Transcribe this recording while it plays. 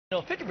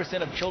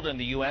50% of children in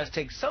the U.S.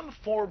 take some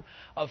form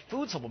of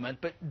food supplement,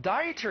 but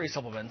dietary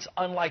supplements,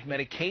 unlike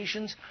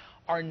medications,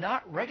 are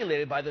not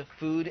regulated by the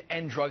Food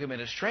and Drug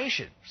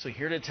Administration. So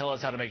here to tell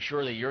us how to make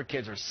sure that your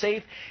kids are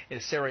safe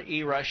is Sarah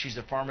Erush. She's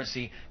the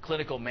pharmacy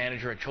clinical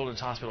manager at Children's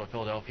Hospital of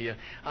Philadelphia.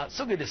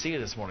 So good to see you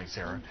this morning,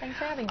 Sarah. Thanks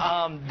for having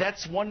me.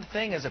 That's one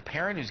thing as a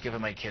parent who's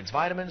given my kids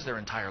vitamins their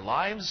entire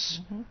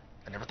lives.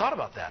 I never thought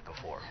about that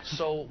before.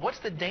 So what's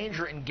the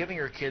danger in giving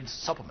your kids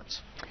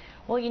supplements?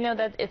 Well, you know,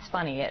 that it's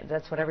funny.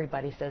 That's what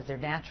everybody says. They're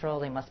natural.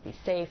 They must be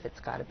safe. It's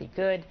got to be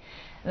good.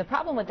 And the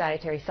problem with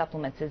dietary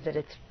supplements is that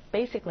it's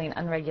basically an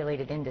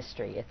unregulated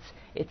industry.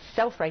 It's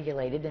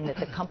self-regulated in that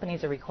the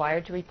companies are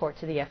required to report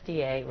to the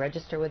FDA,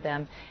 register with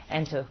them,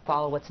 and to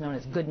follow what's known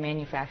as good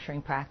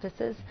manufacturing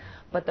practices.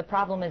 But the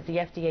problem is the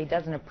FDA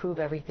doesn't approve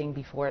everything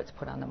before it's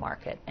put on the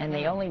market, and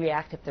they only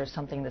react if there's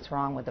something that's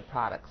wrong with the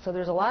product. So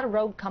there's a lot of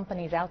rogue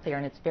companies out there,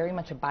 and it's very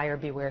much a buyer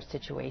beware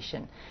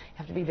situation. You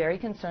have to be very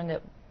concerned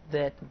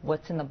that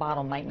what's in the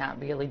bottle might not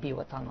really be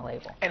what's on the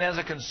label. And as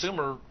a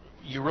consumer,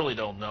 you really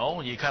don't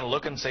know. You kind of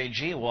look and say,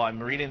 gee, well,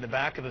 I'm reading the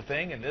back of the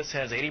thing, and this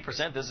has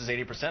 80%, this is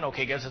 80%.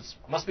 Okay, guess it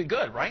must be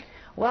good, right?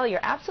 Well, you're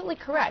absolutely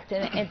correct,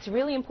 and it's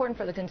really important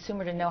for the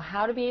consumer to know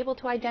how to be able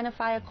to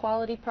identify a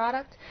quality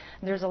product.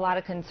 There's a lot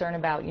of concern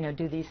about, you know,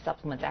 do these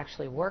supplements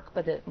actually work,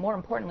 but more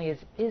importantly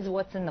is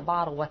what's in the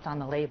bottle, what's on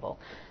the label.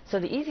 So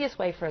the easiest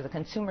way for the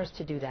consumers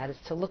to do that is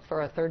to look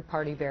for a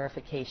third-party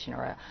verification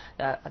or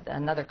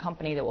another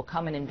company that will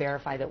come in and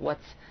verify that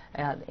what's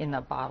in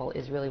the bottle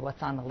is really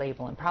what's on the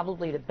label. And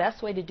probably the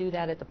best way to do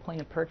that at the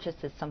point of purchase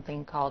is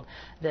something called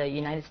the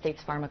United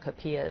States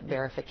Pharmacopoeia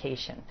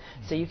verification.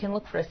 So you can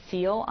look for a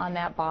seal on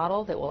that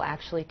bottle that will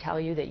actually tell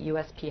you that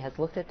USP has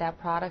looked at that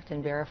product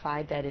and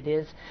verified that it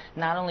is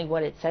not only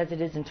what it says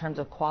it is in terms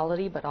of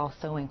quality, but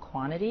also in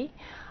quantity.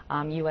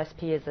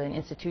 USP as an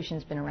institution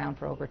has been around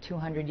for over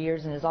 200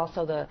 years and is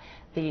also the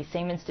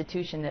same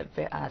institution that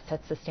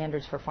sets the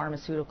standards for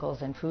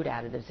pharmaceuticals and food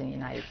additives in the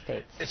United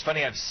States. It's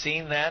funny, I've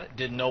seen that,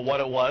 didn't know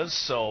what it was,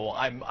 so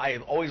I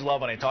always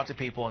love when I talk to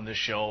people on this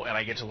show and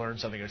I get to learn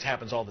something. It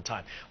happens all the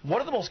time.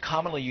 What are the most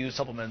commonly used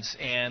supplements,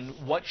 and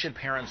what should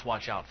parents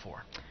watch out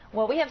for?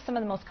 Well, we have some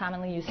of the most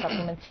commonly used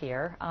supplements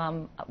here.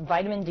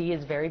 Vitamin D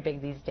is very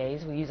big these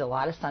days. We use a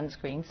lot of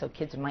sunscreen, so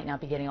kids might not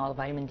be getting all the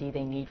vitamin D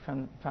they need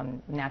from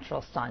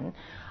natural sun.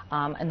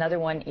 Another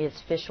one is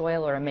fish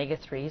oil or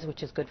omega-3s,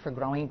 which is good for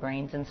growing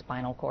brains and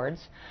spinal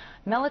cords.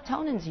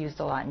 Melatonin is used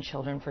a lot in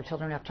children for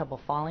children who have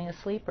trouble falling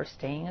asleep or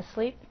staying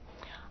asleep.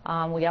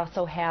 We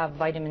also have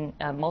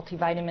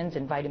multivitamins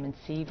and vitamin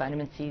C.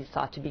 Vitamin C is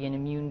thought to be an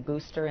immune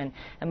booster, and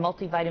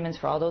multivitamins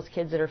for all those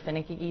kids that are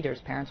finicky eaters.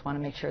 Parents want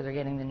to make sure they're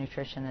getting the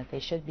nutrition that they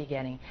should be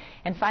getting.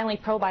 And finally,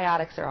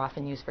 probiotics are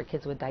often used for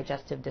kids with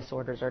digestive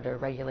disorders or to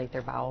regulate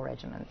their bowel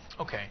regimens.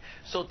 Okay,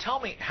 so tell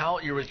me, how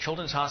you're with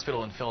Children's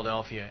Hospital in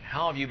Philadelphia,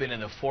 how have you been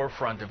in the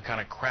forefront of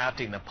kind of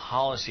crafting the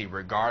policy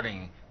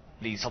regarding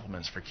these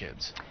supplements for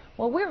kids?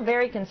 Well, we're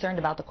very concerned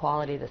about the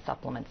quality of the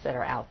supplements that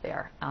are out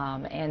there.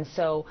 And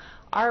so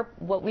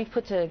what we've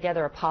put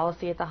together a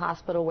policy at the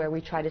hospital where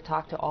we try to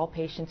talk to all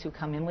patients who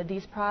come in with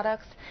these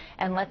products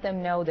and let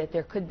them know that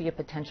there could be a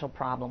potential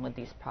problem with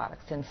these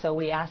products. And so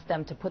we ask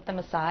them to put them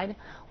aside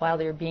while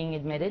they're being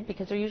admitted,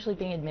 because they're usually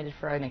being admitted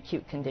for an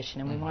acute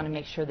condition, and we want to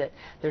make sure that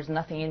there's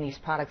nothing in these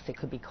products that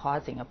could be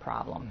causing a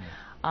problem.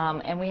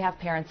 And we have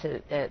parents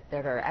that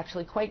are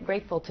actually quite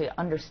grateful to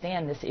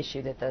understand this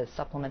issue, that the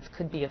supplements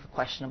could be of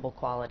questionable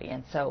quality.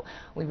 And so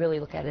we really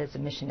look at it as a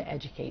mission to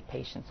educate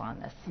patients on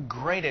this.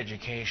 Great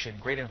education,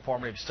 great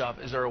informative stuff.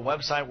 Is there a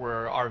website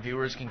where our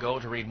viewers can go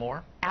to read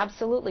more?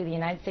 Absolutely. The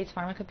United States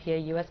Pharmacopoeia,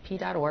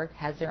 USP.org,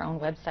 has their own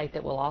website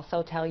that will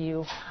also tell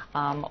you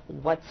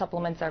what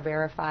supplements are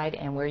verified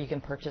and where you can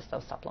purchase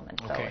those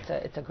supplements. Okay. So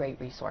it's a great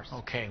resource.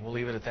 Okay, we'll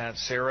leave it at that.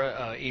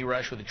 Sarah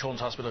Erush with the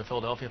Children's Hospital of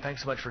Philadelphia,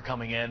 thanks so much for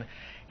coming in,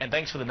 and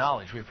thanks for the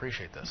knowledge. We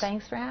appreciate this.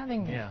 Thanks for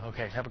having me. Yeah,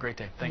 okay. Have a great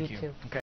day. Thank you. You too. Okay.